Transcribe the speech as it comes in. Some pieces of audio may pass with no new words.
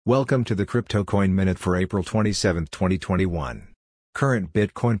Welcome to the Crypto Coin Minute for April 27, 2021. Current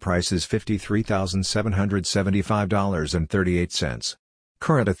Bitcoin price is $53,775.38.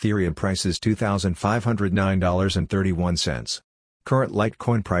 Current Ethereum price is $2,509.31. Current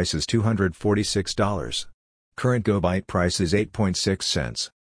Litecoin price is $246. Current GoByte price is 8.6 cents.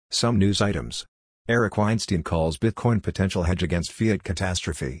 Some news items. Eric Weinstein calls Bitcoin potential hedge against fiat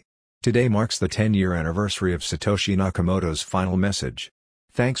catastrophe. Today marks the 10-year anniversary of Satoshi Nakamoto's final message.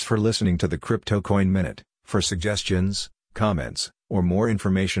 Thanks for listening to the Crypto Coin Minute. For suggestions, comments, or more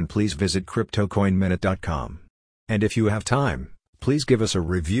information, please visit cryptocoinminute.com. And if you have time, please give us a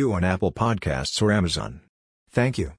review on Apple Podcasts or Amazon. Thank you.